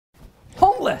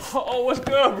homeless. Oh, what's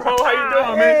good, bro? How you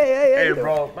doing, man? Hey,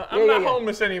 bro. I'm not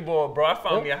homeless anymore, bro. I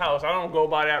found me a house. I don't go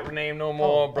by that name no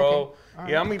more, bro.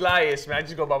 Okay. Yeah, I'm Elias, man. I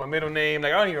just go by my middle name.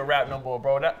 Like, I don't even rap no more,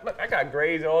 bro. Look, I got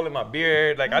grays all in my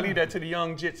beard. Like, I leave that to the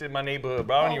young jits in my neighborhood,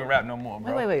 bro. I don't even rap no more,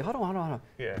 bro. Wait. Hold on.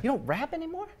 Yeah. You don't rap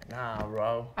anymore? Nah,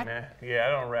 bro. Man. Yeah,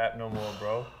 I don't rap no more,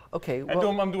 bro. Okay.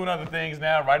 I'm doing other things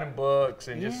now, writing books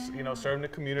and just, serving the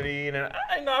community. And then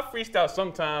I freestyle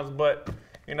sometimes, but,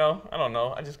 I don't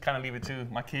know. I just kind of leave it to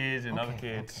my kids and other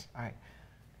kids. Okay. All right.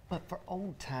 But for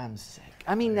old time's sake,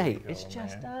 I mean, hey, it's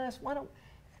just us. Why don't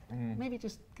maybe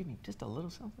just give me just a little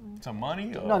something? Some money?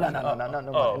 No.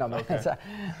 Oh, okay. No.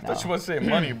 I thought you want to say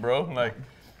money, bro. Like,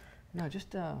 no,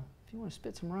 just if you want to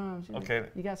spit some rhymes. Okay.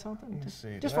 You got something?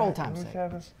 See. Just for old time's sake.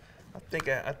 I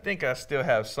think I still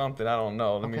have something. I don't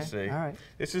know. Let me see. All right.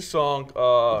 It's a song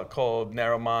called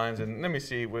 "Narrow Minds," and let me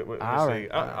see. Let's see.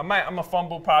 I'm a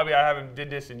fumble probably. I haven't did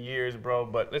this in years, bro.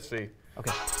 But let's see.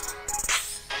 Okay.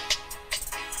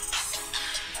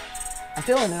 I'm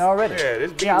feeling it already. Yeah,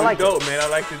 this beat was dope, man. I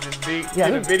like this beat. Yeah,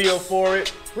 did a video for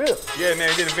it. Really? Yeah,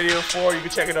 man. Did a video for it. You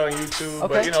can check it out on YouTube.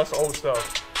 Okay. But it's old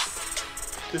stuff.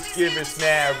 Just give us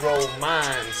narrow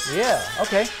minds. Yeah.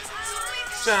 Okay.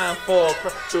 Shine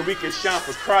so we can shine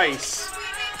for Christ.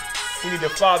 We need the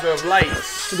Father of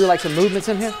lights. You do like some movements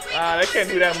in here? They can't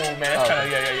do that move, man. That's kind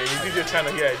of You just kind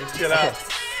of just chill out.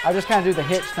 I just kind of do the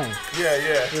hitch thing.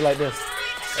 Yeah. Do like this.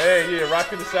 Hey, rock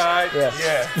to the side. Yeah.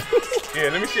 Yeah.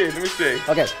 Let me see.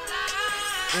 Okay.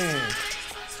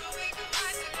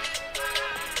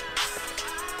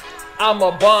 I'm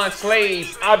a bond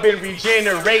slave. I've been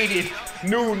regenerated.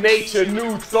 New nature,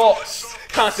 new thoughts.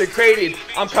 Consecrated,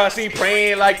 I'm constantly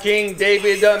praying like King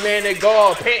David, the man of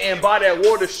God, panting by that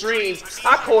water streams.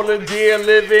 I call it dear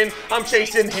living, I'm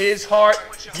chasing his heart.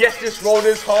 Yes, this road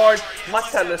is hard. My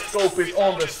telescope is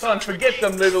on the sun, forget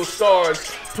them little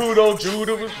stars. Pluto,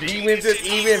 Jupiter, demons, and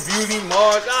even beauty,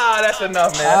 Mars. That's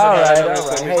enough, man. All right.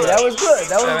 Hey, that was good.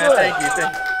 Good. Thank you.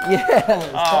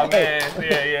 Yeah. Oh, man.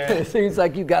 Yeah. It seems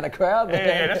like you got a crowd, man.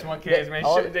 Yeah, that's my kids, man.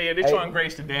 They're showing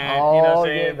grace to Dad. You know what I'm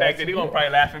saying? Back then, they're going to probably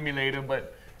laugh at me later,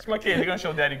 but it's my kids. They're going to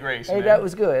show Daddy grace, man. That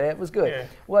was good. Yeah.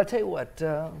 Well, I tell you what,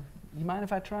 you mind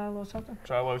if I try a little something?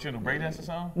 Try what? You going to breakdance or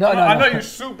something? No. I know you're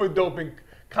super dope in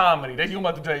comedy. You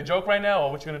about to tell a joke right now,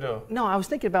 or what you going to do? No, I was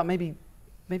thinking about maybe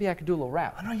I could do a little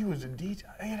rap. I know you was a DJ.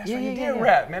 Yeah, that's right. You did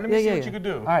rap, man. Let me see what you could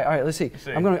do. All right. Let's see.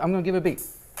 I'm gonna give it a beat.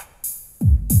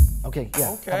 Okay.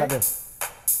 Yeah. Okay. How about this?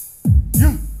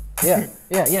 Yeah.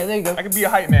 There you go. I could be a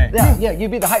hype man. Yeah. You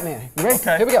be the hype man. You ready?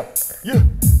 Okay. Here we go. Yeah.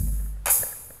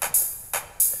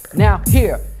 Now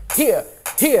here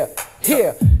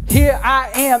I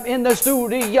am in the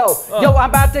studio. Yo, I'm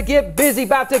about to get busy,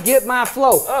 about to get my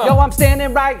flow. Yo, I'm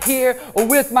standing right here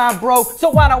with my bro. So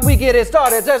why don't we get it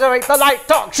started? Just like the Light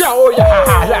Talk Show. Yo.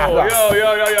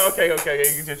 Okay. You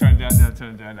can just turn it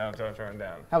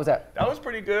down. How was that? That was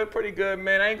pretty good,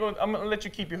 man. I'm gonna let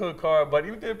you keep your hood card, but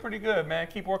you did pretty good, man.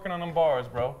 Keep working on them bars,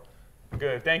 bro.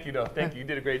 Good. Thank you, though. Thank you. You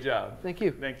did a great job. Thank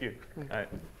you. All right.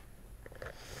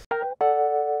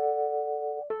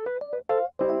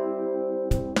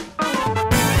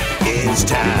 It's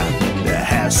time to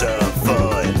have some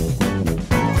fun.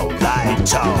 Light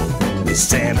Talk with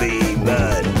Sam B.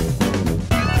 Mudd.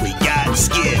 We got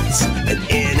skits and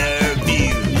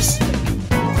interviews.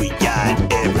 We got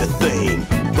everything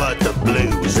but the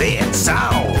blues. It's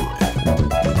on.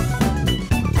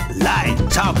 Light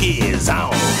Talk is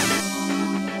on.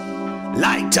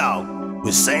 Light Talk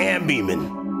with Sam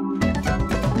Beeman.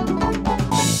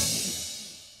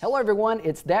 Hello everyone,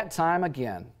 it's that time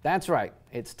again. That's right,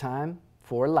 it's time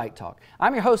for Light Talk.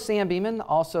 I'm your host, Sam Beeman,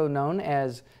 also known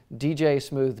as DJ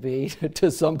Smooth B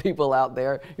to some people out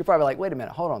there. You're probably like, wait a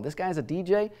minute, hold on, this guy's a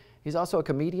DJ, he's also a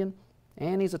comedian,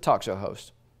 and he's a talk show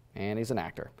host, and he's an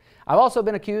actor. I've also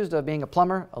been accused of being a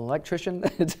plumber, an electrician.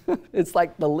 It's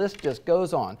like the list just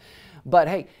goes on. But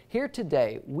hey, here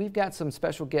today, we've got some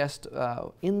special guests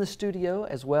in the studio,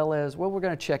 as well as, well, we're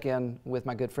going to check in with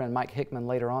my good friend Mike Hickman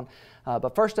later on.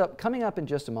 But first up, coming up in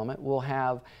just a moment, we'll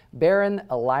have Baron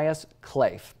Elias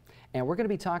Klaif. And we're going to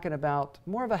be talking about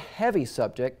more of a heavy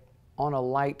subject on a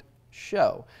light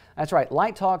show. That's right,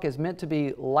 Light Talk is meant to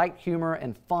be light humor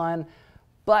and fun,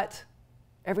 but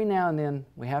every now and then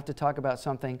we have to talk about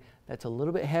something that's a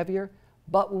little bit heavier,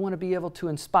 but we want to be able to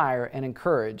inspire and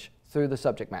encourage through the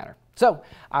subject matter. So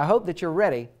I hope that you're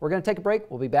ready. We're going to take a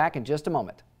break. We'll be back in just a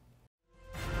moment.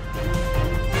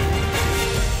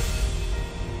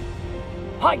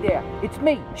 Hi there, it's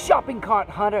me, Shopping Cart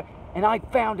Hunter, and I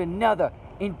found another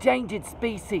endangered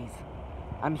species.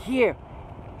 I'm here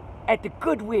at the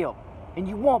Goodwill, and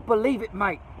you won't believe it,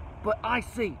 mate, but I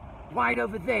see right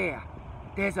over there,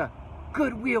 there's a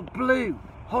Goodwill Blue.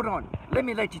 Hold on, let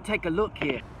me let you take a look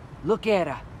here. Look at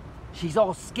her. She's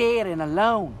all scared and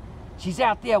alone. She's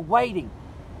out there waiting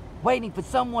for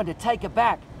someone to take her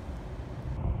back.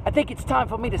 I think it's time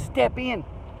for me to step in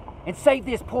and save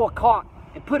this poor cart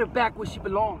and put her back where she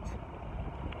belongs.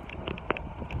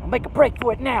 I'll make a break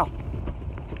for it now.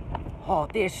 Oh,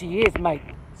 there she is, mate.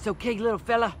 It's okay, little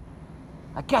fella.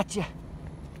 I got you.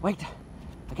 Wait,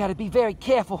 I gotta be very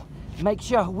careful. Make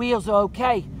sure her wheels are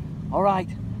okay. All right,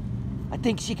 I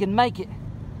think she can make it.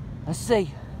 Let's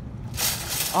see.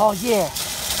 Oh yeah.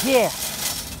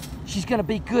 She's gonna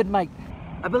be good, mate.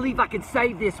 I believe I can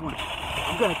save this one.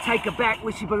 I'm gonna take her back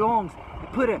where she belongs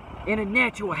and put her in a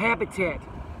natural habitat.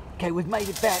 Okay, we've made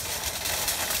it back.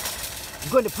 I'm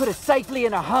going to put her safely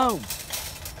in her home.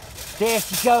 There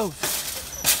she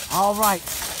goes. All right.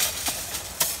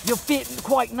 You're fitting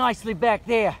quite nicely back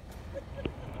there.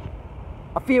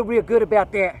 I feel real good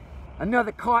about that.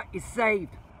 Another cart is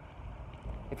saved.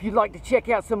 If you'd like to check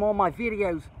out some more of my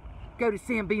videos, go to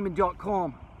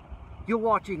sambeeman.com. You're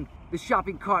watching The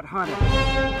Shopping Cart Hunter.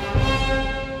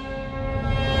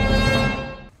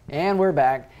 And we're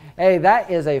back. Hey, that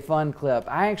is a fun clip.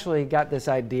 I actually got this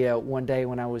idea one day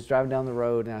when I was driving down the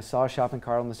road and I saw a shopping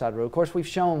cart on the side of the road. Of course, we've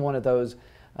shown one of those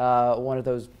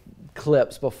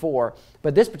clips before,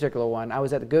 but this particular one, I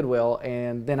was at the Goodwill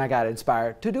and then I got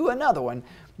inspired to do another one.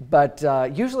 But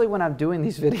usually when I'm doing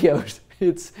these videos,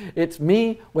 it's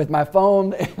me with my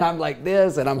phone and I'm like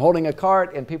this and I'm holding a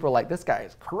cart and people are like, this guy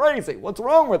is crazy. What's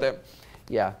wrong with him?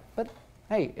 Yeah, but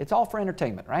hey, it's all for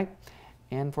entertainment, right?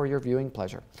 And for your viewing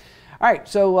pleasure. All right,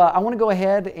 so I want to go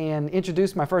ahead and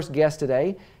introduce my first guest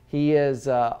today. He is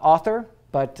author,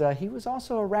 but he was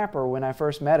also a rapper when I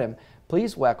first met him.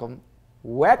 Please welcome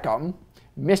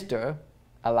Mr.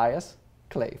 Elias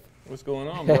Klaif. What's going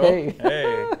on, bro?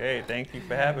 Hey, thank you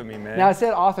for having me, man. Now, I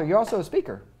said author. You're also a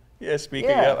speaker. Yeah, speaker,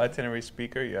 yep. Itinerary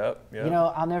speaker, yep. You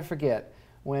know, I'll never forget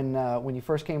when you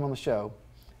first came on the show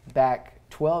back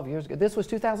 12 years ago. This was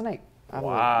 2008. I believe.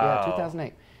 Wow. Yeah,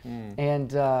 2008.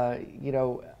 And, you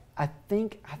know, I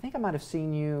think I might have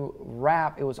seen you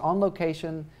rap. It was on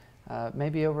location,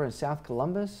 maybe over in South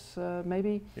Columbus,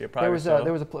 maybe. Yeah, probably was it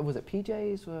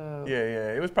PJ's?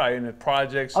 Yeah. It was probably in the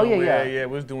project somewhere. Oh, yeah. Yeah, it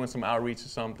was doing some outreach or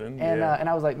something. And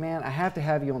I was like, man, I have to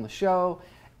have you on the show.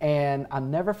 And I'll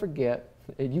never forget,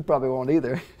 and you probably won't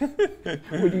either,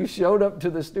 when you showed up to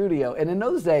the studio. And in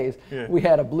those days, we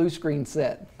had a blue screen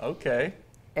set. Okay.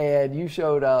 And you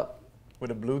showed up with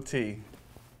a blue tee.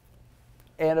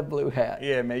 And a blue hat.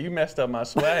 Yeah, man, you messed up my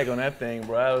swag on that thing,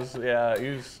 bro.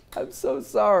 I'm so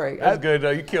sorry. That's good,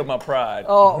 though. You killed my pride.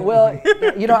 Oh, well,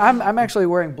 you know, I'm actually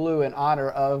wearing blue in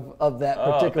honor of that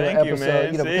particular episode.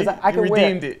 Man. You know, see? because I can you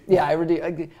redeemed it. Yeah,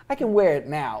 I can wear it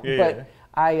now. Yeah. But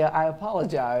I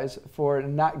apologize for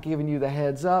not giving you the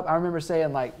heads up. I remember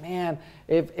saying, like, man,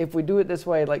 if we do it this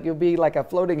way, like, you'll be like a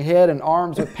floating head and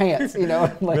arms with pants, you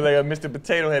know. Like, be like a Mr.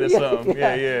 Potato Head or something.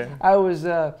 Yeah. I was...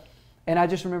 and I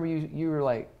just remember you were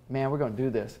like, man, we're going to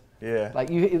do this. Yeah. Like,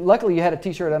 luckily you had a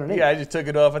T-shirt underneath. Yeah, I just took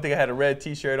it off. I think I had a red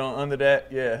T-shirt on under that.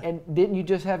 Yeah. And didn't you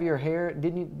just have your hair?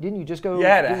 Didn't you just go? Yeah,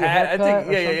 I had a hat. I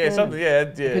think something. Yeah.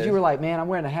 Because you were like, man, I'm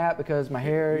wearing a hat because my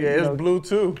hair. Yeah, it was blue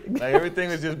too. Like everything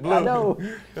was just blue. I know.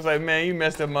 It's like, man, you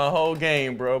messed up my whole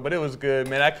game, bro. But it was good,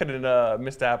 man. I couldn't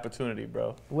missed the opportunity,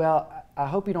 bro. Well, I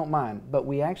hope you don't mind, but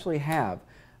we actually have.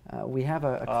 We have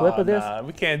a clip of this. Nah,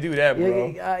 we can't do that,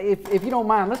 bro. If you don't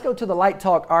mind, let's go to the Light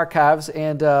Talk archives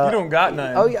and. You don't got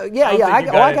none. Oh yeah. I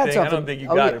got something. I don't think you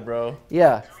got it, bro.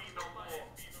 Yeah.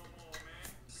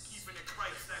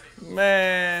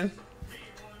 Man.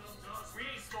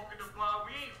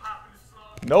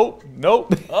 Nope.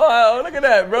 Oh, look at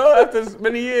that, bro. After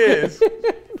many years.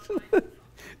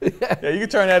 Yeah, you can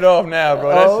turn that off now,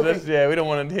 bro. Okay. We don't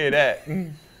want to hear that.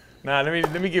 Nah,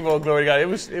 let me give all glory to God.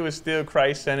 It was still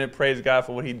Christ-centered. Praise God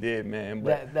for what He did, man.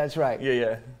 But that's right.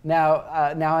 Yeah. Now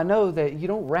I know that you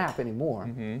don't rap anymore.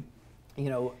 Mm-hmm. You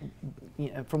know,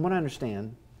 from what I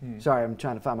understand. Sorry, I'm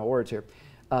trying to find my words here.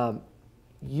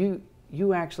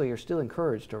 You actually are still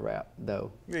encouraged to rap,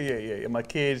 though. Yeah. My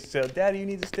kids tell, Daddy, you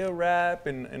need to still rap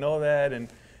and all that. And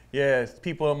yeah,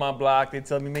 people on my block, they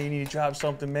tell me, man, you need to drop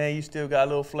something, man. You still got a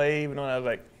little flavor and all that. I was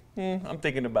like, I'm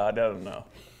thinking about it. I don't know.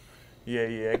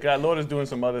 Yeah. God, Lord is doing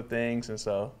some other things, and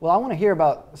so. Well, I want to hear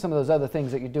about some of those other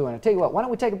things that you're doing. I tell you what, why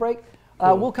don't we take a break?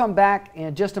 Cool. We'll come back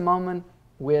in just a moment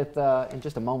with, we'll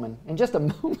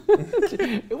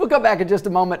come back in just a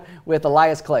moment with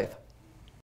Elias Klaif.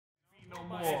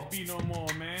 Be no more,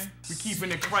 man. We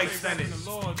keeping it Christ-centered.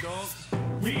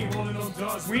 We ain't rolling no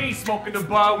drugs. We ain't smoking the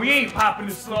bar. We ain't popping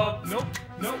the slug. Nope.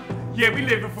 Yeah, we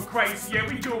living for Christ. Yeah,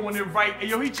 we doing it right. And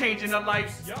yo, He changing our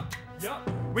lives. Yup.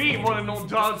 We ain't rolling no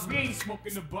drugs, we ain't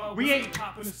smoking the bug, we ain't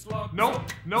popping the slug. Nope.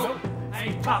 I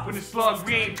ain't popping the slug,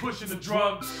 we ain't pushing the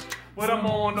drugs. But I'm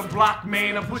on the block,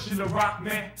 man, I'm pushing the rock,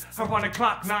 man. I run the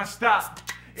clock non-stop.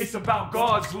 It's about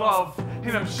God's love,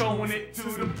 and I'm showing it to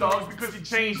them thugs because he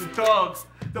changed the thugs.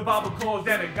 The Bible calls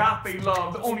that agape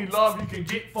love, the only love you can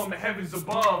get from the heavens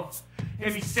above.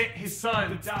 And he sent his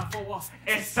son to die for us.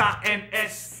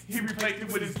 S-I-N-S. He replaced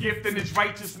it with his gift and his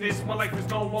righteousness. My life is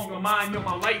no longer mine, yo,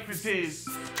 my life is his.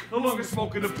 No longer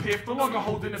smoking the piff, no longer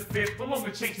holding the fifth, no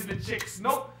longer chasing the chicks.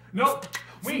 Nope.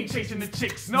 We ain't chasing the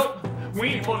chicks. Nope. We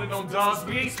ain't holding on dogs.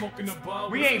 We ain't smoking the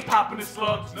bug. We ain't popping the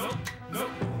slugs. Nope.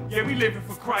 Yeah, we living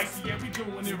for Christ. Yeah, we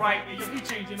doing it right. Yeah, we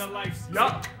changing our lives.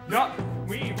 Yup.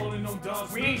 We ain't holding no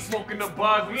dogs. We ain't smoking the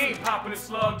bug. We ain't popping the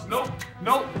slugs. Nope.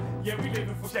 Yeah, we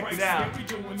living for Christ. It out. Yeah, we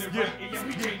doing it right. Yeah,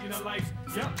 we changing our lives.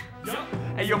 Yup.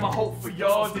 Hey, yo, my hope for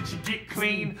y'all is that you get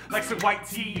clean like some white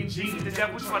tea and jeans. The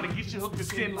devil's trying to get you hooked to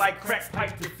sin like crack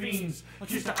pipe to fiends. Or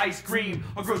kiss the ice cream,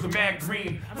 or girls are mad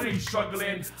green. I know you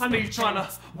struggling. I know you trying to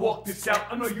walk this out.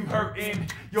 I know you hurting.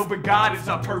 Yo, but God is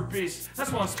our purpose.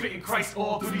 That's why I'm spitting Christ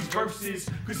all through these verses.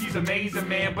 Cause he's amazing,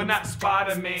 man, but not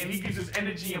Spider-Man. He gives us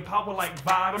energy and power like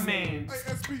vitamins.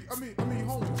 Hey, SB, I mean,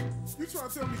 homie, you trying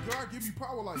to tell me God give you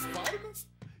power like vitamins?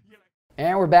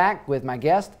 And we're back with my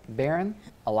guest, Baron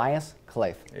Elias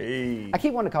Klaif. Hey. I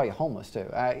keep wanting to call you homeless too.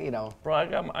 Bro,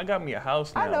 I got me a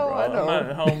house now, I know. I'm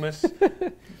not homeless.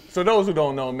 So those who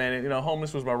don't know, man,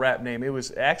 homeless was my rap name. It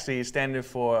was actually standing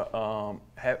for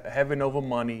heaven over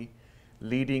money,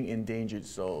 leading endangered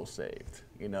souls saved.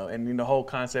 And the whole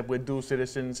concept, we're dual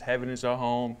citizens, heaven is our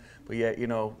home, but yet,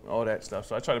 all that stuff.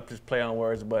 So I try to just play on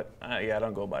words, but I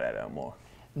don't go by that anymore.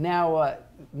 Now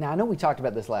I know we talked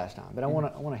about this last time, but I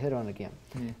want to hit on it again.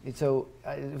 So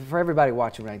for everybody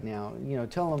watching right now,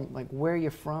 tell them like where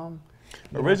you're from.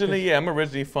 I'm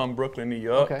originally from Brooklyn, New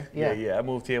York. Okay. Yeah. I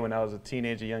moved here when I was a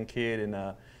teenager, young kid, and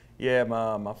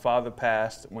my father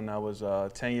passed when I was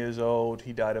 10 years old.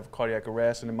 He died of cardiac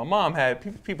arrest, and then my mom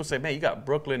had people say, man, you got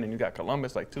Brooklyn and you got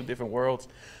Columbus, like two different worlds.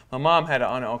 My mom had an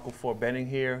aunt and uncle for Benning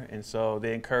here, and so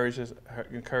they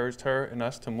encouraged her and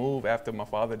us to move after my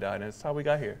father died, and that's how we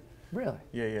got here. Really?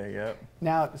 Yeah.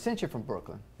 Now, since you're from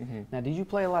Brooklyn, now did you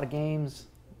play a lot of games?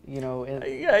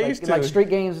 I used to. Like street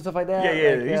games and stuff like that?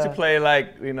 Yeah. I used to play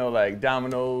like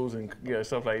dominoes and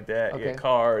stuff like that. Okay. Yeah,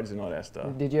 cards and all that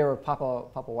stuff. Did you ever pop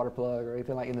a water plug or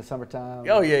anything like in the summertime?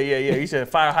 Oh yeah. You used to have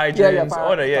fire hydrants,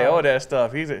 all that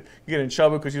stuff. You get in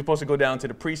trouble because you're supposed to go down to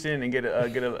the precinct and get a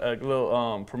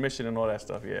little permission and all that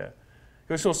stuff. Yeah.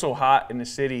 It was so hot in the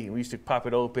city. We used to pop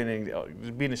it open and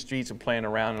just be in the streets and playing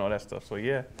around and all that stuff. So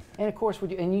yeah. And of course,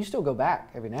 you still go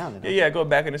back every now and then? Yeah, I go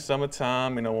back in the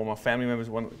summertime. When my family members,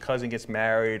 one cousin gets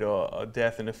married or a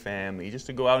death in the family, just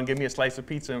to go out and give me a slice of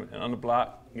pizza on the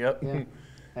block. Yep. Yeah,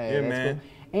 Hey, yeah, man.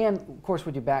 Cool. And of course,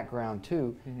 with your background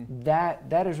too,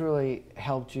 that has really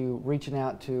helped you reaching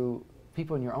out to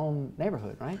people in your own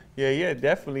neighborhood, right? Yeah,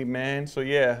 definitely, man. So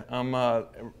yeah, I'm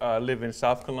live in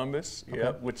South Columbus,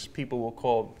 which people will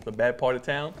call the bad part of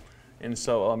town. And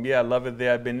so I love it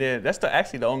there. I've been there. That's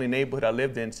actually the only neighborhood I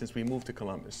lived in since we moved to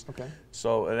Columbus. Okay.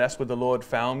 So that's where the Lord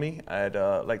found me at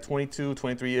like 22,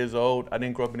 23 years old. I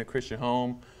didn't grow up in a Christian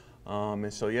home.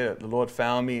 And so yeah, the Lord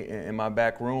found me in my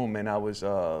back room, and I was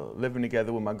living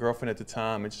together with my girlfriend at the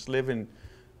time and just living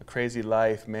a crazy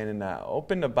life, man. And I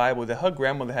opened the Bible that her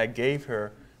grandmother had gave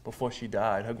her before she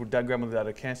died. Her grandmother died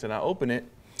of cancer, and I opened it,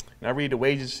 and I read the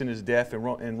wages of sin is death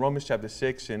in Romans chapter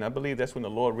 6, and I believe that's when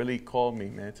the Lord really called me,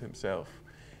 man, to himself.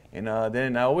 And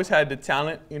then I always had the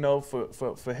talent,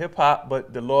 for hip hop,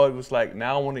 but the Lord was like,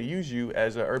 now I want to use you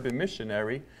as an urban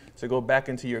missionary to go back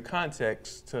into your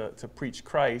context to preach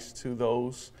Christ to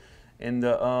those in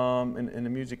the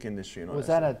music industry. Was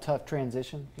that a tough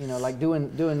transition? Like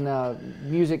doing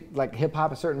music like hip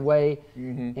hop a certain way,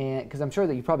 and because I'm sure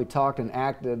that you probably talked and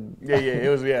acted. It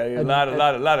was a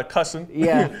lot of cussing.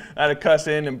 Yeah, a lot of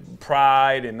cussing and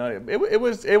pride, and it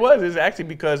was actually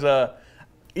because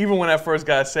even when I first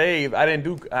got saved, I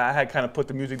had kind of put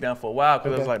the music down for a while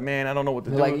because I was like, man, I don't know what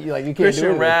to do. Like you can't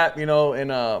Christian do rap,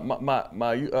 and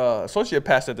my associate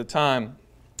pastor at the time,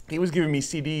 he was giving me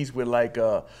CDs with like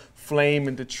Flame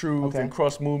and the Truth and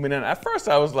Cross Movement. And at first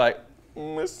I was like,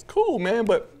 it's cool, man.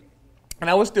 And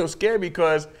I was still scared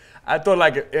because I thought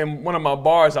like in one of my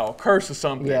bars I'll curse or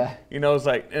something. Yeah. It's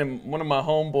like, and one of my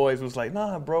homeboys was like,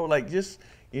 nah, bro, like just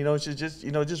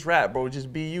rap, bro.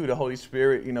 Just be you. The Holy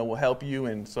Spirit, will help you.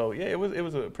 And so, yeah, it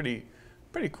was a pretty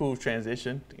cool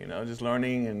transition, just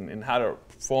learning and how to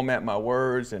format my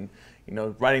words and,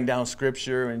 writing down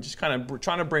scripture and just kind of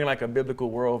trying to bring like a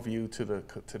biblical worldview to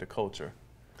the culture.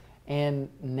 And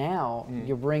now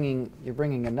you're bringing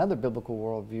another biblical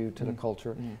worldview to the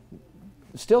culture,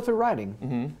 still through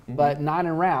writing, but not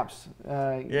in raps.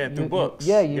 Through books.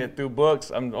 Through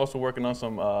books. I'm also working on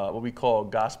some what we call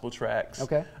gospel tracks.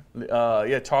 Okay.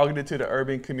 Targeted to the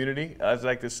urban community. I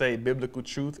like to say biblical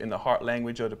truth in the heart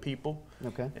language of the people.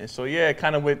 Okay. And so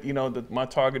kind of with my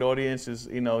target audience is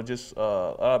just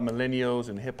millennials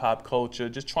and hip hop culture.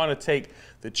 Just trying to take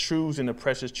the truths and the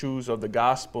precious truths of the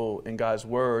gospel and God's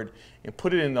word and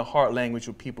put it in the heart language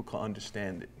where people can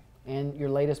understand it. And your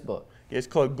latest book? It's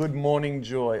called Mourning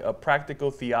Joy, a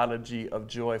practical theology of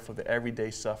joy for the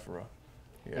everyday sufferer.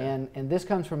 Yeah. And this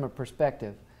comes from a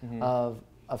perspective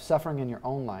of suffering in your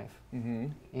own life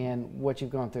and what you've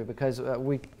gone through. Because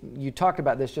you talked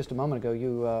about this just a moment ago.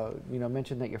 You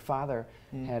mentioned that your father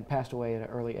had passed away at an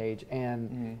early age,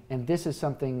 and this is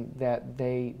something that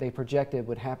they projected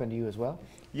would happen to you as well.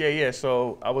 Yeah.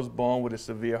 So I was born with a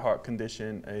severe heart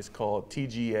condition. It's called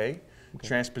TGA.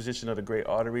 Transposition of the great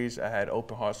arteries. I had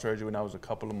open heart surgery when I was a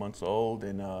couple of months old,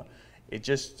 and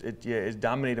it's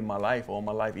dominated my life, all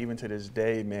my life, even to this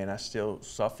day, man. I still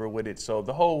suffer with it. So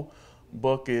the whole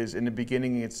book is, in the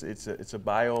beginning, it's a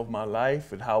bio of my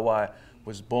life and how I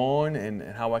was born and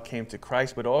how I came to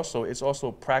Christ, but it's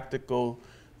also practical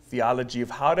theology of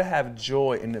how to have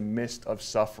joy in the midst of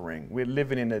suffering. We're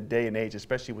living in a day and age,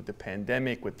 especially with the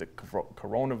pandemic, with the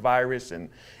coronavirus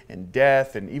and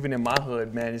death, and even in my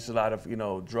hood, man, there's a lot of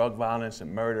drug violence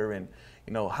and murder. And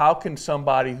how can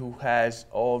somebody who has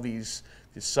all this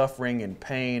suffering and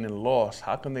pain and loss,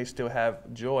 how can they still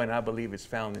have joy? And I believe it's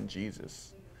found in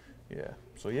Jesus. Yeah.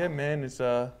 So man, it's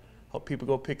hope people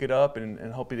go pick it up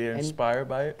and hope they're inspired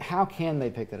by it. How can they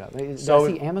pick it up? Do I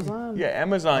see Amazon? Yeah,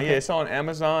 Amazon. Okay. Yeah, it's on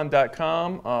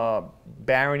Amazon.com.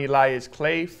 Baron Elias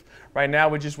Klaif. Right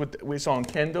now it's on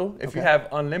Kindle. If you have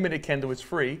unlimited Kindle, it's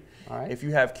free. All right. If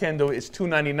you have Kindle, it's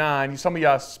 $2.99. Some of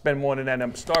y'all spend more than that at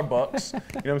Starbucks. You know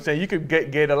what I'm saying? You could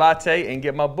get a latte and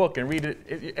get my book and read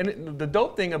it. And the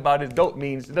dope thing about it, dope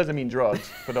means, it doesn't mean drugs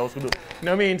for those who do. You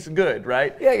know what I mean? It's good,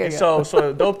 right? Yeah. So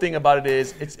the dope thing about it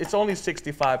is it's only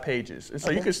 65 pages. And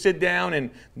so you could sit down and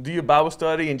do your Bible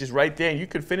study and just right there, and you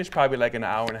could finish probably like in an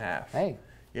hour and a half. Hey,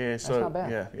 that's not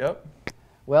bad. Yeah, yep.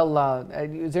 Well,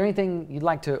 is there anything you'd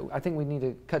like to, I think we need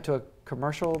to cut to a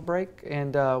commercial break,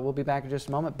 and we'll be back in just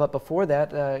a moment. But before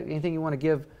that, anything you want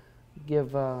to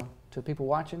give to people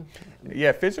watching?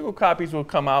 Yeah, physical copies will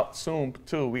come out soon,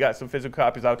 too. We got some physical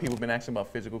copies. A lot of people have been asking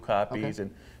about physical copies. Okay.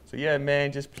 And so, yeah,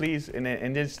 man, just please,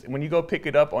 and just when you go pick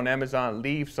it up on Amazon,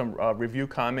 leave some review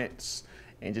comments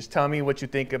and just tell me what you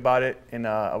think about it. And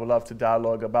I would love to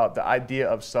dialogue about the idea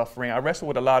of suffering. I wrestle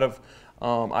with a lot of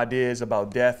ideas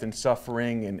about death and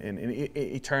suffering and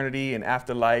eternity and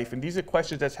afterlife, and these are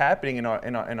questions that's happening in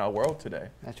our world today.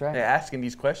 That's right. They're asking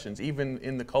these questions, even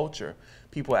in the culture.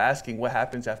 People are asking what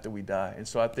happens after we die, and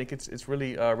so I think it's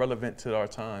really relevant to our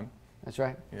time. That's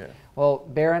right. Yeah. Well,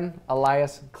 Baron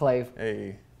Elias Klaif.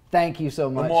 Hey. Thank you so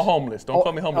much. No more homeless. Don't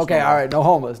call me homeless. Okay, all right. No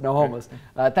homeless. No homeless.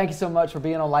 Thank you so much for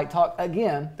being on Light Talk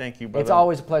again. Thank you, brother. It's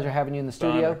always a pleasure having you in the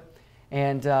studio.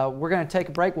 And we're going to take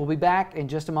a break. We'll be back in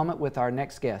just a moment with our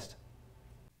next guest.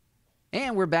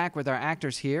 And we're back with our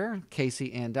actors here,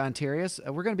 Casey and Don Terrius.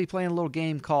 We're going to be playing a little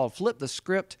game called Flip the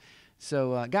Script.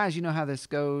 So, guys, you know how this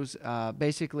goes.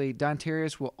 Basically, Don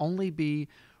Terrius will only be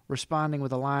responding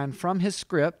with a line from his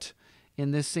script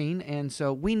in this scene. And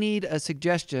so we need a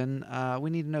suggestion. We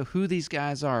need to know who these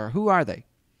guys are. Who are they?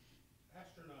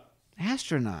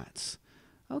 Astronauts.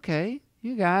 Okay,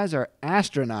 you guys are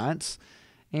astronauts.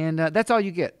 And that's all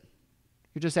you get.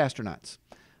 You're just astronauts.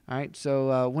 All right,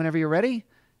 so whenever you're ready,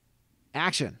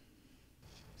 action.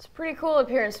 It's pretty cool up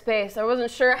here in space. I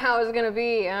wasn't sure how it was going to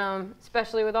be,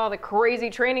 especially with all the crazy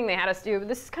training they had us do. But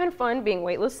this is kind of fun, being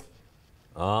weightless.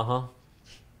 Uh-huh.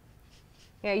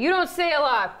 Yeah, you don't say a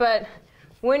lot, but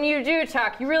when you do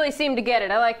talk, you really seem to get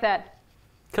it. I like that.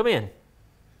 Come in.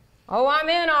 Oh, I'm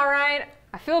in, all right.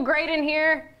 I feel great in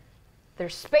here.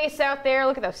 There's space out there.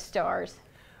 Look at those stars.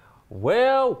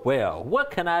 Well,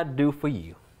 what can I do for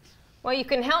you? Well, you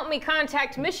can help me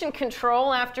contact Mission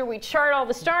Control after we chart all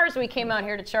the stars we came out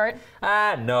here to chart.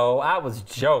 I know, I was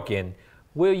joking.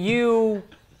 Will you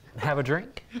have a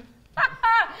drink?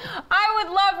 I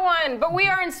would love one, but we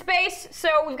are in space, so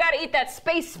we've got to eat that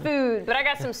space food. But I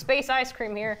got some space ice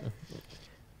cream here.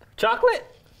 Chocolate?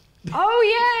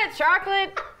 Oh, yeah,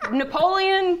 chocolate,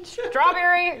 Napoleon,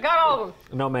 strawberry, got all of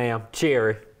them. No, ma'am,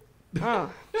 cherry.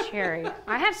 Oh, cherry.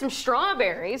 I have some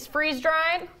strawberries,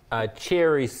 freeze-dried.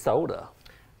 Cherry soda.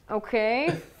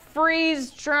 Okay,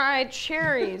 freeze-dried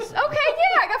cherries. Okay,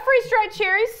 yeah, I got freeze-dried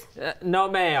cherries. No,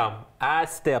 ma'am, I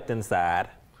stepped inside.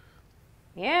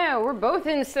 Yeah, we're both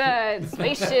inside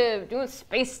spaceship doing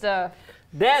space stuff.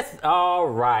 That's all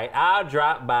right. I'll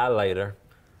drop by later.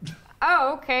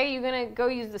 Oh, okay. You gonna go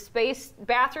use the space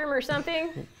bathroom or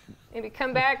something? Maybe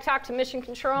come back, talk to mission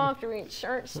control after we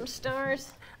chart some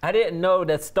stars. I didn't know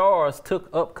that stars took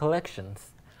up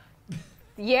collections.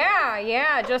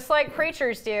 Yeah, just like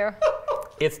preachers do.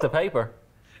 It's the paper.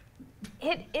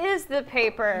 It is the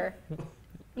paper.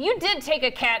 You did take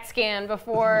a CAT scan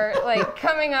before, like,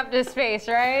 coming up to space,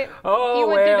 right? Oh, you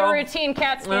went through the well. routine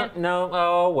CAT scan. No,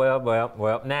 oh,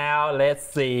 well. Now, let's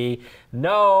see.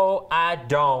 No, I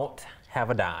don't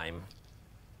have a dime.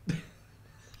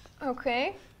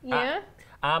 Okay, yeah.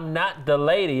 I'm not the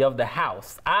lady of the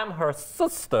house. I'm her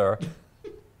sister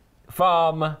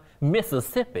from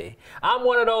Mississippi. I'm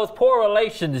one of those poor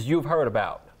relations you've heard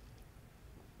about.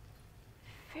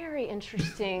 Very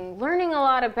interesting. Learning a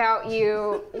lot about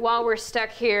you while we're stuck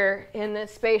here in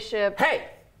this spaceship. Hey!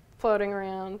 Floating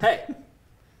around. Hey!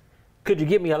 Could you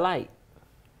give me a light?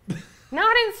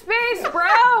 Not in space,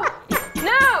 bro!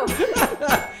 No!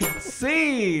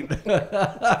 Scene.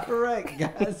 All right,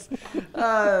 guys.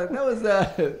 That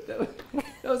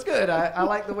was good. I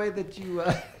like the way that you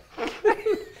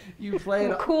you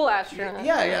played. Cool astronaut.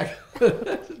 Yeah.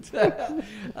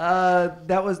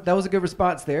 That was a good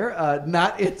response there.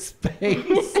 Not in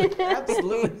space.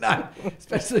 Absolutely not.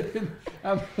 Especially.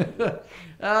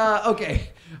 Okay.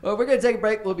 Well, we're gonna take a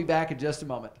break. We'll be back in just a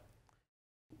moment.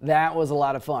 That was a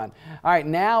lot of fun. All right,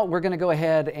 now we're going to go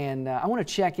ahead and I want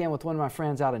to check in with one of my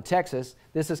friends out in Texas.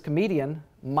 This is comedian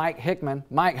Mike Hickman.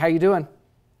 Mike, how you doing?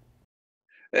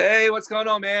 Hey, what's going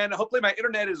on, man? Hopefully my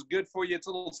internet is good for you. It's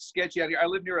a little sketchy out here. I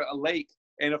live near a lake,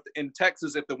 and in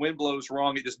Texas, if the wind blows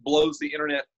wrong, it just blows the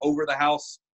internet over the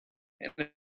house, and it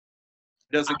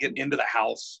doesn't get into the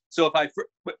house. So if I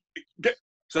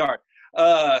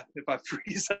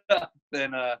freeze up,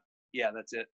 then yeah,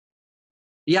 that's it.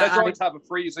 Yeah, that's the only type of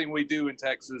freezing we do in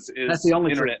Texas is that's the only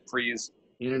internet freeze.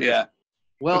 Internet. Yeah.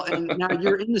 Well, and now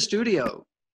you're in the studio.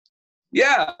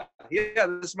 Yeah. This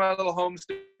is my little home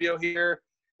studio here.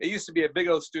 It used to be a big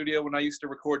old studio when I used to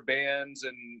record bands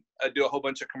and do a whole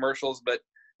bunch of commercials, but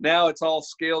now it's all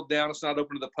scaled down. It's not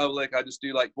open to the public. I just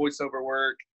do like voiceover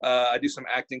work. I do some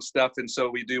acting stuff, and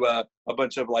so we do a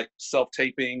bunch of like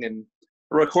self-taping and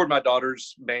record my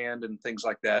daughter's band and things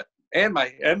like that, and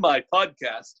my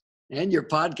podcast. And your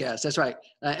podcast, that's right.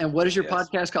 And what is your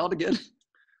podcast called again?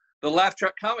 The Laugh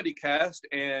Track Comedy Cast,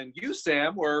 and you,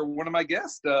 Sam, were one of my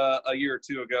guests a year or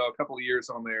two ago, a couple of years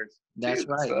on there. That's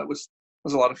right. So it was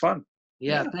a lot of fun.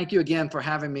 Yeah, thank you again for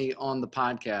having me on the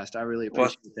podcast. I really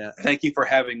appreciate that. Thank you for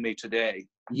having me today.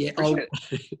 Yeah.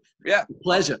 Yeah.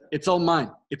 Pleasure. It's all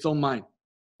mine. No,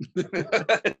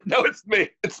 it's me.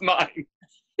 It's mine.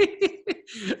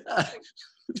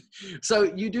 So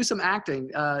you do some acting.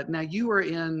 Now you were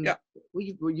in,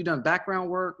 were you done background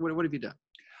work? What have you done?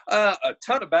 A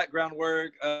ton of background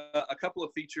work, a couple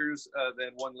of features,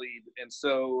 then one lead. And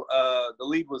so the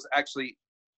lead was actually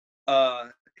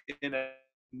in a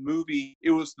movie.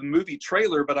 It was the movie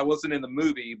trailer, but I wasn't in the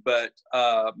movie. But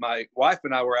my wife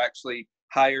and I were actually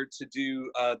hired to do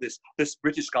this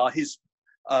British guy. His,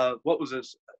 what was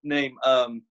his name?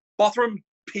 Bothram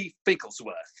P.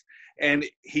 Finklesworth. And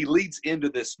he leads into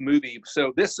this movie.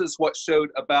 So this is what showed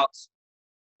about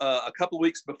a couple of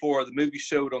weeks before the movie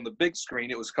showed on the big screen.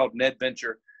 It was called Ned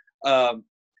Venture. I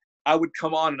would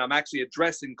come on, and I'm actually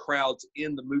addressing crowds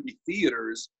in the movie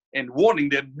theaters and wanting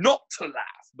them not to laugh.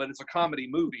 But it's a comedy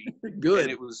movie. Good. And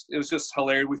it was just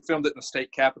hilarious. We filmed it in the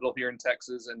state capitol here in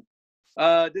Texas,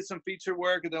 and did some feature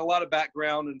work, and then a lot of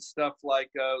background and stuff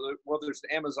like there's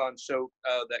an Amazon show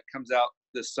that comes out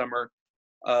this summer.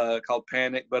 Called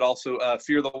Panic, but also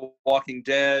Fear the Walking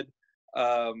Dead.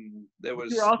 You're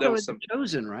also in The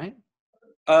Chosen, right?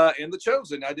 In The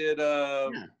Chosen, I did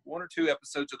one or two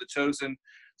episodes of The Chosen.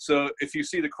 So if you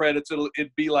see the credits,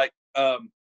 it'd be like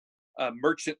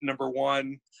Merchant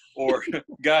 #1 or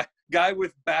guy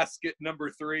with basket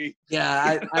 #3.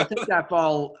 Yeah, I think I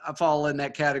fall in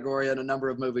that category in a number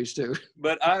of movies too.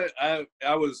 But it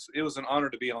was an honor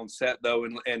to be on set though,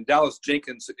 and Dallas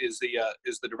Jenkins is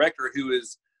the director, who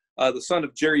is the son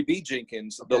of Jerry B.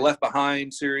 Jenkins, the Left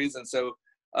Behind series, and so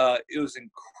it was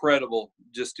incredible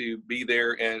just to be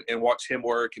there and watch him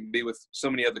work and be with so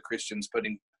many other Christians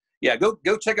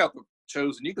go check out The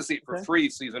Chosen. You can see it for free,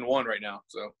 season 1 right now.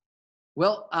 So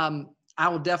well, I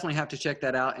will definitely have to check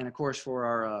that out. And of course, for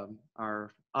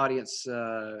our audience,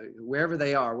 wherever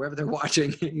they are, wherever they're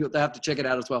watching, you'll have to check it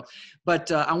out as well.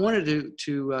 But I wanted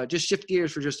to just shift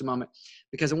gears for just a moment,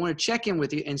 because I want to check in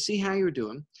with you and see how you're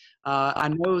doing. I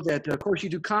know that, of course, you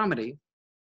do comedy,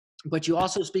 but you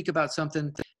also speak about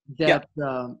something that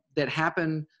that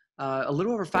happened a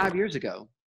little over 5 years ago.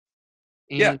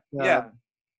 And,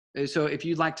 so if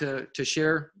you'd like to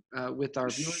share with our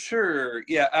viewers. Sure.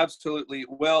 Yeah, absolutely.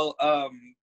 Well,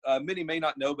 many may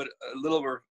not know, but a little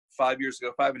over 5 years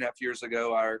ago, 5.5 years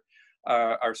ago,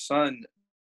 our son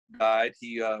died.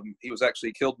 He was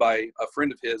actually killed by a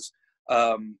friend of his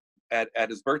at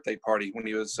his birthday party when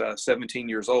he was 17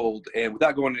 years old. And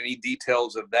without going into any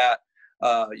details of that,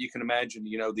 you can imagine,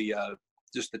 the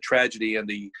just the tragedy and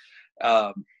the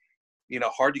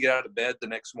hard to get out of bed the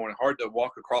next morning, hard to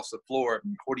walk across the floor.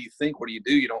 What do you think? What do you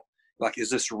do? You don't is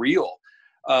this real?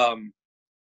 And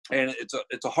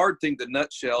it's a hard thing to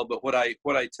nutshell, but what I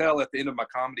tell at the end of my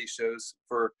comedy shows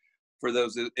for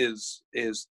those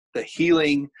is the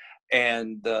healing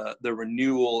and the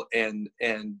renewal and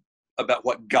about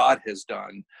what God has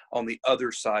done on the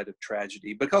other side of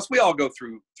tragedy, because we all go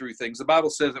through things. The Bible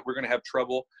says that we're going to have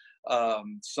trouble,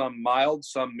 some mild,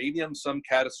 some medium, some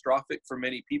catastrophic for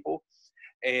many people.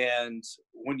 And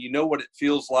when you know what it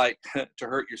feels like to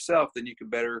hurt yourself, then you can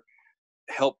better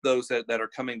help those that are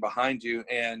coming behind you.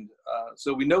 And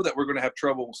so we know that we're going to have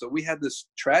trouble. So we had this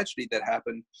tragedy that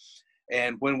happened.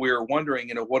 And when we were wondering,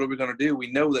 what are we going to do?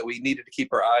 We know that we needed to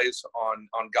keep our eyes on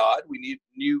God. We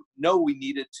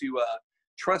needed to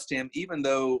trust him, even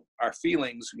though our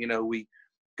feelings, we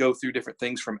go through different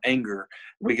things from anger.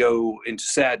 We go into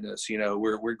sadness,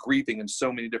 we're grieving in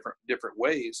so many different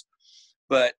ways.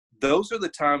 But those are the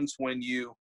times when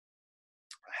you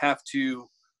have to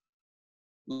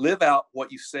live out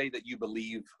what you say that you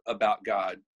believe about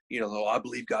God. I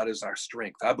believe God is our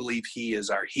strength. I believe he is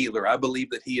our healer. I believe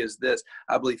that he is this.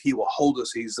 I believe he will hold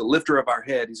us. He's the lifter of our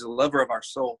head. He's the lover of our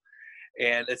soul.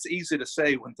 And it's easy to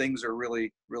say when things are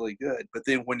really, really good. But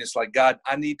then when it's like, God,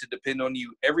 I need to depend on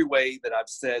you every way that I've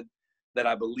said that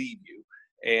I believe you.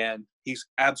 And he's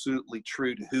absolutely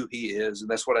true to who he is. And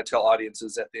that's what I tell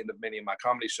audiences at the end of many of my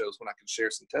comedy shows when I can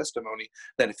share some testimony,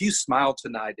 that if you smiled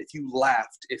tonight, if you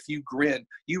laughed, if you grinned,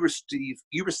 you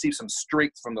receive some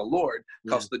strength from the Lord,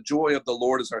 because the joy of the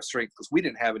Lord is our strength. Because we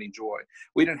didn't have any joy.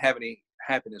 We didn't have any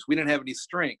happiness. We didn't have any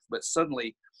strength. But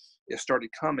suddenly it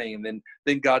started coming. And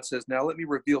then God says, now let me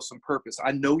reveal some purpose.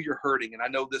 I know you're hurting, and I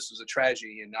know this is a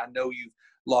tragedy, and I know you've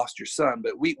lost your son.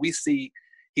 But we see,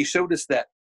 he showed us that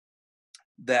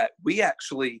we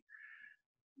actually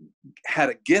had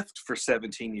a gift for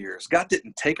 17 years. God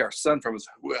didn't take our son from us.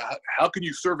 How can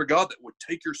you serve a God that would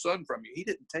take your son from you?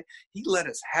 He let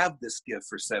us have this gift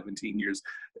for 17 years.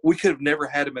 We could have never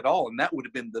had him at all, and that would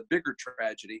have been the bigger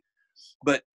tragedy.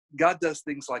 But God does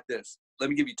things like this. Let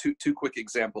me give you two quick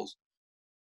examples.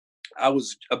 I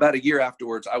was about a year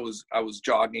afterwards, I was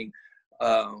jogging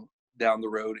down the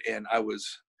road, and I was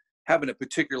having a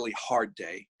particularly hard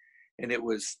day. And I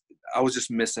was just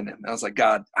missing him. I was like,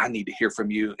 God, I need to hear from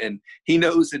you. And he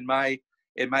knows in my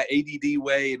ADD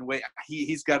way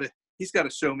he's got to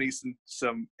show me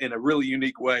some in a really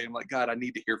unique way. I'm like, God, I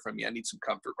need to hear from you. I need some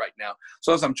comfort right now.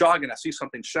 So as I'm jogging, I see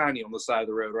something shiny on the side of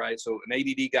the road, right? So an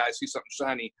ADD guy sees something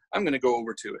shiny, I'm going to go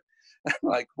over to it. I'm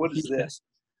like, what is this?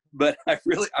 But I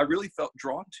really felt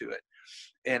drawn to it.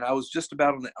 And I was just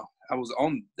about I was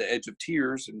on the edge of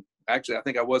tears. And actually, I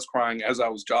think I was crying as I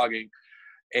was jogging.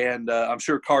 And I'm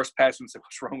sure cars passed and said,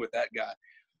 what's wrong with that guy?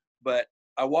 But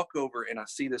I walk over and I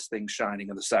see this thing shining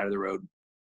on the side of the road.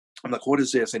 I'm like, what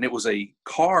is this? And it was a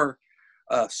car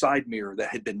side mirror that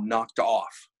had been knocked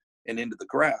off and into the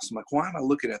grass. I'm like, why am I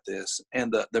looking at this?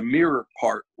 And the mirror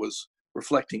part was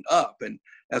reflecting up. And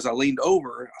as I leaned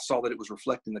over, I saw that it was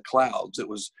reflecting the clouds. It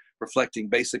was reflecting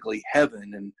basically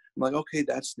heaven. And I'm like, okay,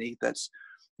 that's neat. That's,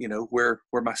 where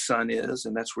my son is.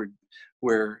 And that's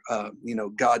where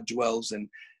God dwells, and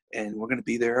we're going to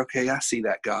be there. Okay, I see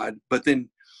that, God. But then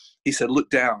he said,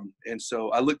 look down. And so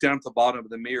I looked down at the bottom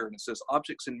of the mirror, and it says,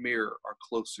 objects in mirror are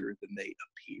closer than they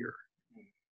appear.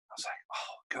 I was like,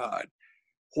 oh God,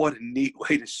 what a neat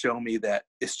way to show me that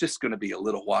it's just going to be a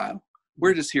little while.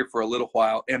 We're just here for a little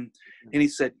while. And he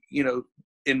said,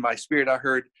 in my spirit, I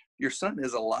heard, your son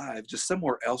is alive just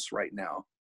somewhere else right now.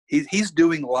 He's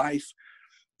doing life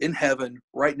in heaven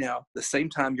right now, the same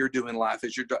time you're doing life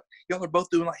as y'all are both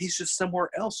doing life. He's just somewhere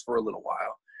else for a little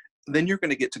while. Then you're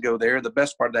going to get to go there. The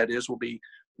best part of that is we'll be,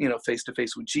 face to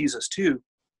face with Jesus too,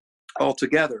 all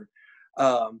together.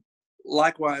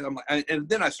 Likewise, and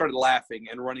then I started laughing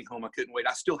and running home. I couldn't wait.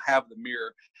 I still have the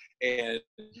mirror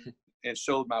and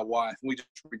showed my wife, and we just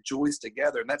rejoiced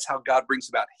together. And that's how God brings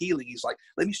about healing. He's like,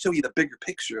 let me show you the bigger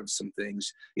picture of some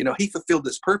things. He fulfilled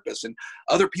this purpose, and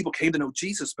other people came to know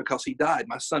Jesus because he died.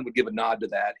 My son would give a nod to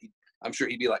that. I'm sure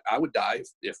he'd be like, I would die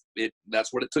if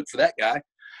that's what it took for that guy.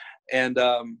 And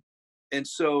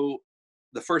so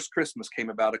the first Christmas came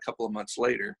about a couple of months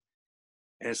later,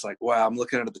 and it's like, wow, I'm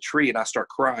looking under the tree and I start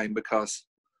crying because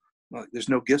there's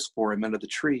no gifts for him under the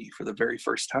tree for the very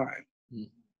first time.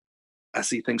 I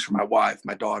see things for my wife,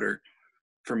 my daughter,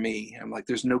 for me. I'm like,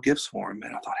 there's no gifts for him.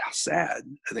 And I thought, how sad.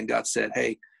 And then God said,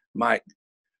 hey, Mike,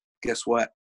 guess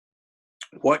what?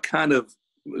 What kind of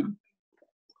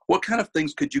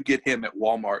things could you get him at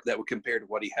Walmart that would compare to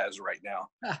what he has right now?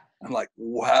 I'm like,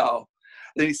 wow.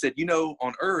 Then he said,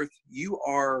 on earth, you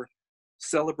are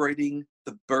celebrating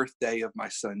the birthday of my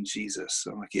son, Jesus.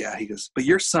 I'm like, yeah. He goes, but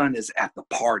your son is at the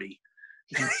party.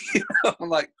 I'm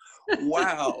like,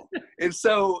 wow. And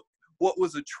so what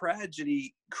was a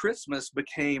tragedy Christmas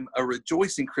became a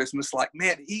rejoicing Christmas. Like,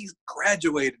 man, he's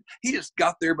graduated. He just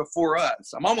got there before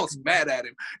us. I'm almost mad at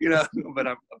him, but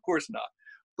I'm of course not.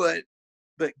 But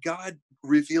God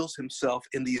reveals himself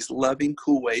in these loving,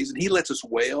 cool ways, and he lets us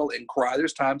wail and cry.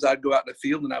 There's times I'd go out in the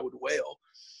field and I would wail.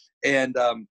 And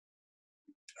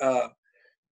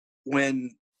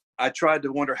when I tried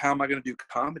to wonder, how am I going to do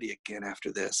comedy again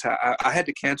after this? I had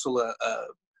to cancel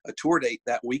a tour date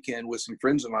that weekend with some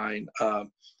friends of mine.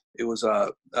 It was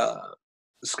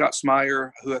Scott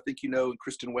Smyer, who I think and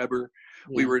Kristen Weber.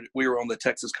 Yeah. We were on the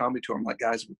Texas comedy tour. I'm like,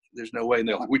 guys, there's no way. And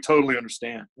they're like, we totally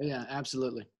understand. Yeah,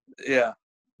 absolutely. Yeah.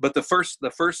 But the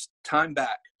first time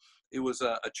back, it was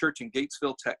a church in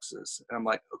Gatesville, Texas. And I'm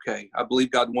like, okay, I believe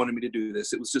God wanted me to do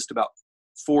this. It was just about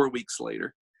 4 weeks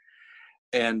later.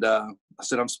 And I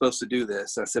said, I'm supposed to do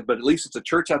this. I said, but at least it's a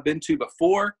church I've been to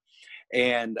before.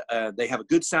 And they have a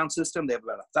good sound system. They have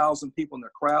about 1,000 people in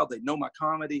their crowd. They know my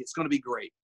comedy. It's going to be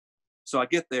great. So I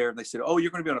get there and they said, oh, you're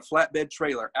going to be on a flatbed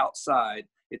trailer outside.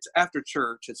 It's after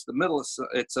church. It's the middle of,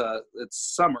 it's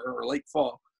summer or late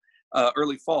fall,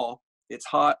 early fall. It's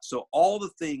hot. So all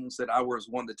the things that I was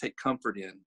wanting to take comfort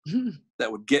in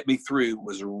that would get me through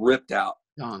was ripped out.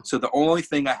 So the only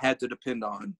thing I had to depend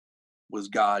on was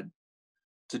God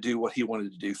to do what he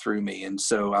wanted to do through me. And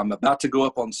so I'm about to go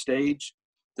up on stage.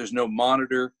 There's no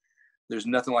monitor. There's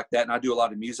nothing like that. And I do a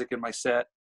lot of music in my set.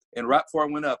 And right before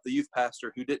I went up, the youth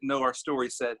pastor who didn't know our story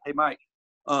said, hey, Mike,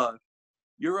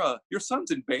 your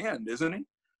son's in band, isn't he?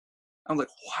 I'm like,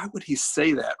 why would he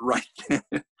say that right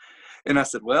then? And I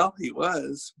said, well, he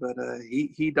was, but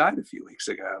he died a few weeks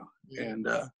ago. Yeah. And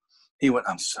he went,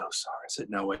 I'm so sorry. I said,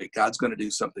 no way, God's going to do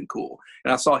something cool.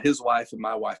 And I saw his wife and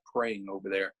my wife praying over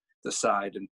there at the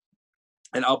side.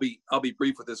 And I'll be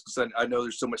brief with this because I know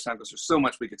there's so much time because there's so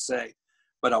much we could say.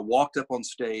 But I walked up on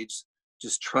stage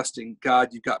just trusting God,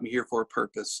 you've got me here for a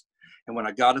purpose. And when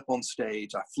I got up on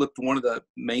stage, I flipped one of the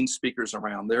main speakers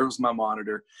around. There was my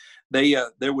monitor.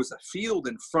 There was a field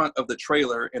in front of the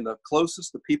trailer, and the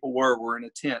closest the people were in a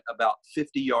tent about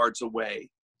 50 yards away.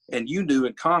 And you knew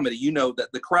in comedy, that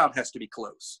the crowd has to be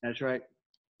close. That's right.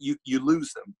 You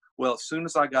lose them. Well, as soon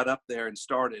as I got up there and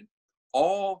started,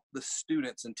 all the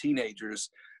students and teenagers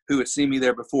who had seen me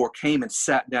there before came and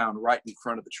sat down right in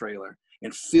front of the trailer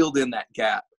and filled in that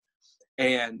gap.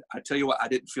 And I tell you what, I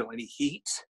didn't feel any heat.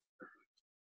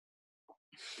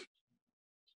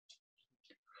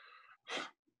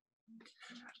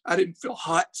 I didn't feel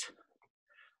hot.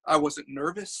 I wasn't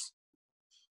nervous.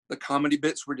 The comedy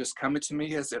bits were just coming to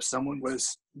me as if someone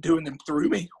was doing them through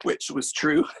me, which was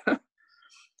true.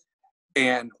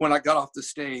 And when I got off the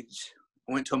stage,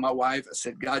 I went to my wife. I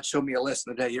said, God showed me a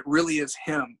lesson today. It really is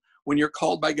him. When you're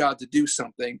called by God to do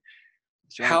something,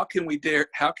 right. How can we dare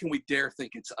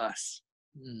think it's us?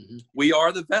 Mm-hmm. We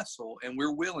are the vessel, and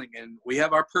we're willing, and we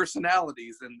have our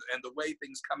personalities and the way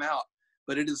things come out.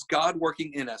 But it is God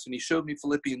working in us. And he showed me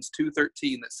Philippians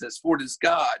 2:13 that says, for it is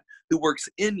God who works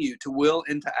in you to will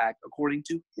and to act according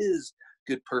to his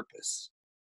good purpose.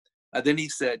 Then he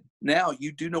said, now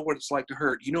you do know what it's like to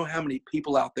hurt. You know how many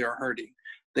people out there are hurting.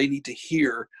 They need to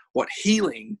hear what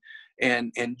healing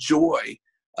and joy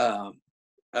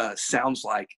sounds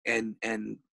like. And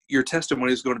your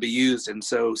testimony is going to be used. And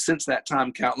so since that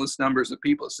time, countless numbers of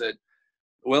people said,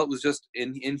 well, it was just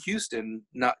in Houston,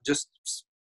 not just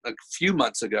a few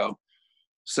months ago,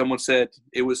 someone said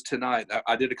it was tonight.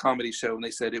 I did a comedy show and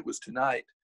they said it was tonight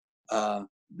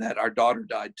that our daughter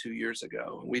died 2 years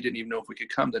ago. And we didn't even know if we could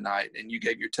come tonight. And you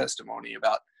gave your testimony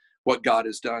about what God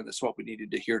has done. That's what we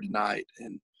needed to hear tonight.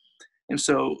 And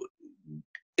so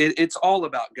it's all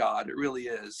about God. It really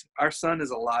is. Our son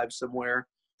is alive somewhere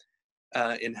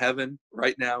in heaven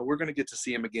right now. We're going to get to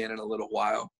see him again in a little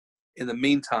while. In the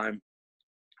meantime,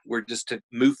 we're just to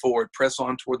move forward, press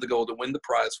on toward the goal to win the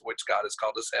prize for which God has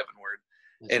called us heavenward.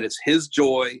 And it's his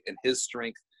joy and his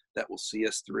strength that will see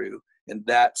us through. And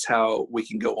that's how we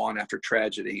can go on after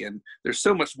tragedy. And there's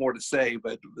so much more to say,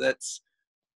 but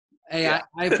Hey, Yeah.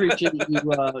 I appreciate you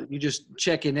you just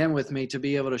checking in with me to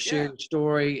be able to share your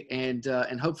story, and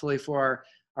hopefully for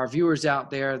our viewers out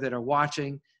there that are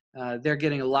watching, they're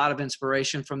getting a lot of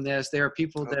inspiration from this. There are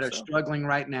people that are struggling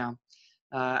right now,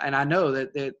 and I know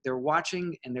that they're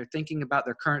watching and they're thinking about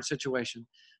their current situation,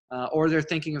 or they're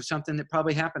thinking of something that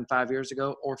probably happened 5 years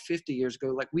ago or 50 years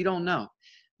ago. Like, we don't know,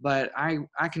 but I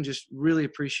can just really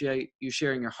appreciate you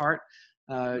sharing your heart.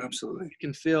 Absolutely. You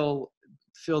can feel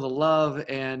the love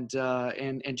and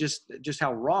just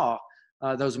how raw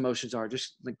those emotions are,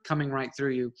 just like coming right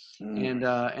through you, and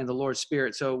the Lord's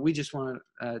Spirit. So we just want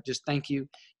to just thank you,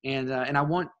 and I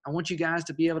want you guys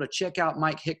to be able to check out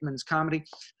Mike Hickman's comedy.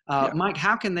 Mike,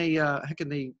 how can they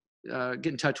get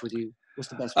in touch with you? What's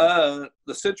the best way?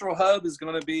 The central hub is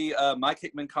going to be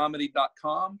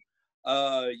MikeHickmanComedy.com.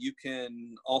 You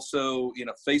can also,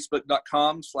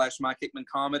 Facebook.com/Mike Hickman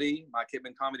Comedy, Mike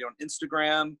Hickman Comedy on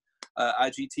Instagram,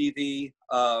 IGTV.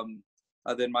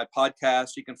 Then my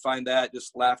podcast, you can find that,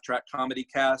 just Laugh Track Comedy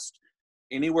Cast.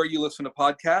 Anywhere you listen to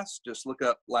podcasts, just look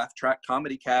up Laugh Track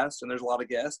Comedy Cast, and there's a lot of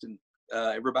guests, and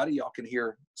everybody, y'all can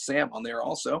hear Sam on there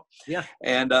also. Yeah.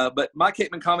 And but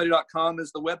MikeHickmanComedy.com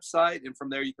is the website, and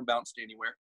from there you can bounce to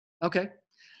anywhere. Okay.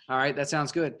 All right, that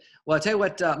sounds good. Well, I'll tell you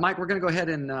what, Mike, we're going to go ahead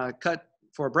and cut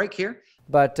for a break here.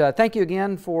 But thank you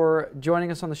again for joining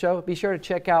us on the show. Be sure to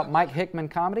check out Mike Hickman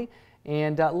Comedy,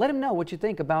 and let him know what you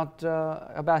think about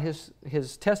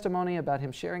his testimony, about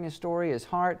him sharing his story, his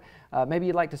heart. Maybe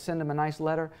you'd like to send him a nice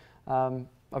letter of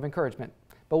encouragement.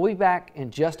 But we'll be back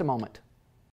in just a moment.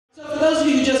 So for those of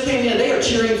you who just came in, they are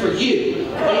cheering for you.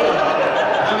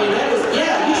 I mean, that is,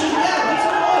 yeah, you should, yeah, make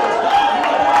some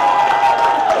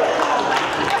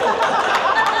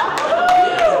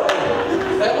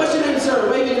noise. What's your name, sir?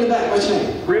 Waving in the back. What's your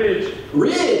name? Ridge.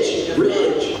 Ridge.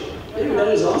 Maybe that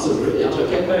is awesome, Ridge.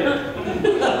 Okay.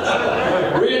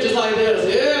 Ridge is like this.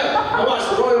 Yeah, I watched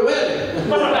the royal wedding.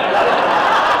 No,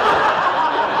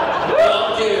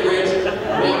 I'm kidding, Ridge.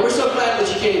 Man, we're so glad that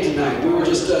you came tonight. We were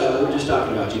just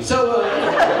talking about you. So,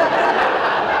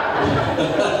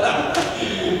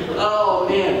 oh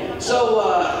man. So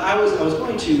I was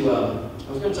going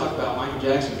to talk about Michael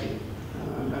Jackson.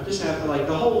 I just have like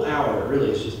the whole hour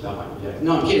really is just about Michael Jackson.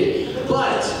 No, I'm kidding.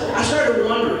 But I started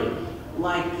wondering,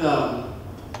 like,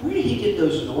 where did he get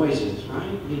those noises,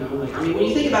 right? Like, I mean, when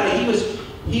you think about it,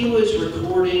 he was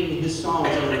recording his songs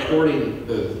in a recording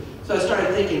booth. So I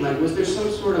started thinking, like, was there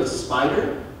some sort of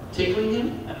spider tickling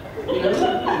him? I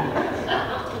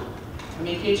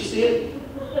mean, can't you see it?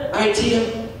 All right,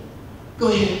 Tia, go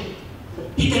ahead.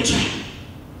 Hit that track.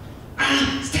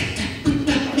 Put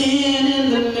that man in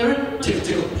the mirror. Tickle,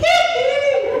 tickle.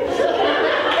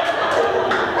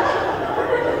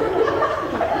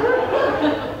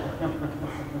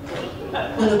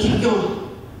 No, keep going.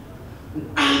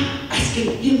 I'm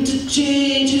asking him to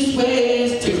change his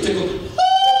ways. Tickle, tickle.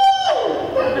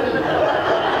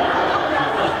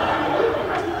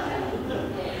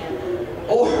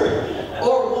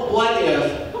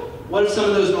 What if some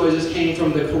of those noises came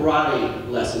from the karate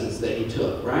lessons that he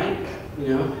took, right?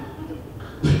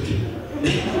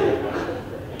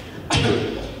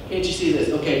 Can't you see this?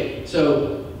 Okay,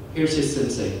 so here's his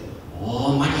sensei.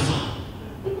 Oh, Michael-san.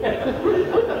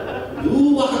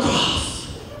 You walk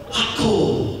across, hot,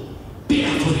 cold,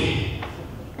 barefooted.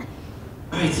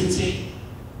 All right, sensei,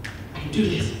 I can do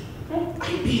this. I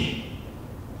can beat it.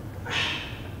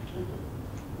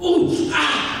 Ooh,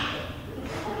 ah!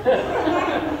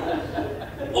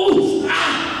 Ooh, ah!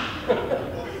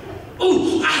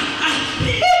 Ooh, ah, ah!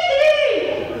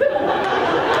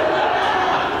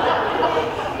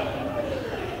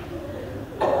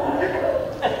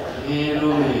 Man, oh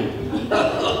man.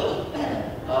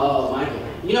 Oh, Michael.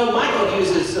 Michael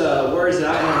uses words that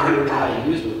I've never heard anybody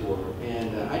use before, and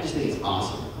I just think it's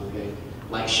awesome, okay?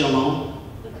 Like shalom.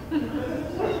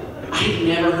 I've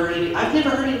never heard anybody, have you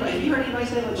heard anybody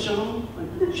say like shalom?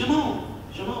 Like, shalom.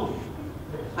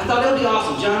 I thought that would be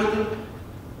awesome. Jonathan,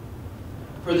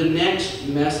 for the next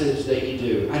message that you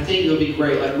do, I think it'll be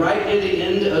great. Like right at the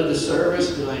end of the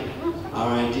service, be like, all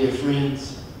right, dear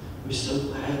friends, we're so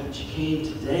glad that you came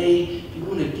today. If you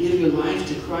want to give your life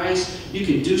to Christ, you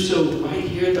can do so right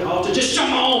here at the altar. Just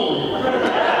shalom!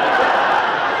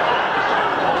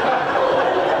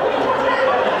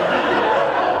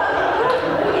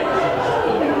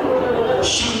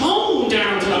 Shalom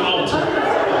down to the altar.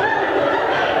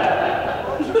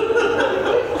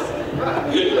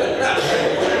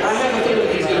 I have a feeling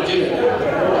he's going to do that.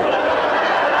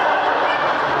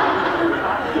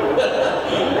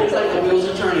 It's like the wheels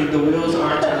are turning. The wheels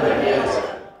are turning,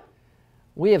 yes.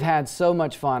 We have had so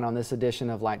much fun on this edition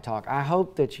of Light Talk. I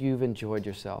hope that you've enjoyed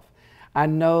yourself. I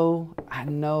know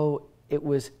it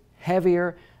was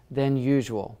heavier than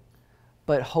usual,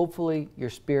 but hopefully your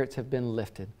spirits have been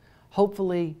lifted.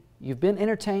 Hopefully you've been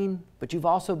entertained, but you've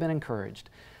also been encouraged.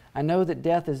 I know that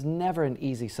death is never an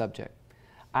easy subject.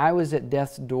 I was at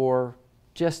death's door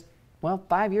just,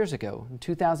 5 years ago, in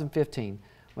 2015,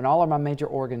 when all of my major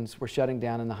organs were shutting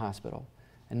down in the hospital,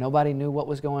 and nobody knew what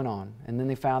was going on. And then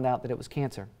they found out that it was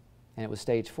cancer, and it was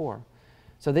stage 4.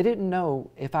 So they didn't know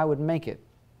if I would make it.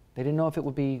 They didn't know if it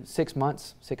would be 6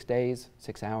 months, 6 days,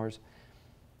 6 hours.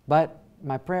 But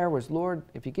my prayer was, Lord,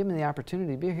 if you give me the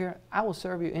opportunity to be here, I will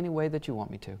serve you any way that you want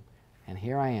me to. And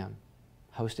here I am,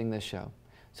 hosting this show.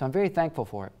 So I'm very thankful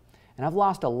for it. And I've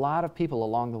lost a lot of people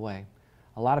along the way,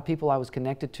 a lot of people I was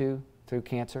connected to through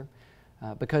cancer.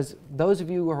 Because those of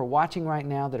you who are watching right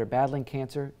now that are battling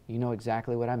cancer, you know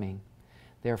exactly what I mean.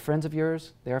 They are friends of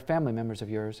yours, they are family members of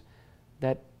yours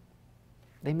that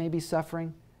they may be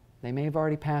suffering, they may have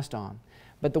already passed on.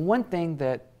 But the one thing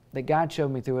that God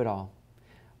showed me through it all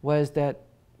was that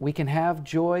we can have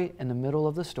joy in the middle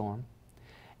of the storm,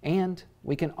 and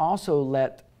we can also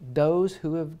let those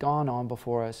who have gone on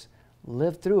before us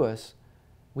live through us.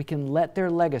 We can let their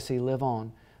legacy live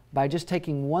on by just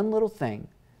taking one little thing.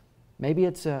 Maybe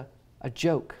it's a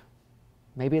joke.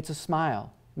 Maybe it's a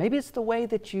smile. Maybe it's the way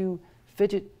that you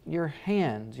fidget your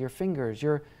hands, your fingers,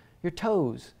 your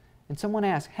toes. And someone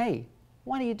asks, hey,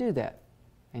 why do you do that?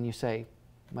 And you say,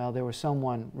 well, there was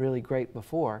someone really great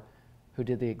before who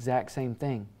did the exact same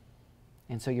thing.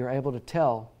 And so you're able to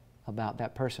tell about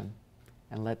that person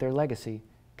and let their legacy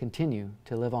continue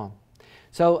to live on.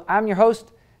 So I'm your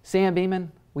host, Sam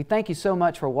Beeman. We thank you so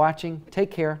much for watching. Take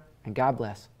care, and God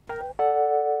bless.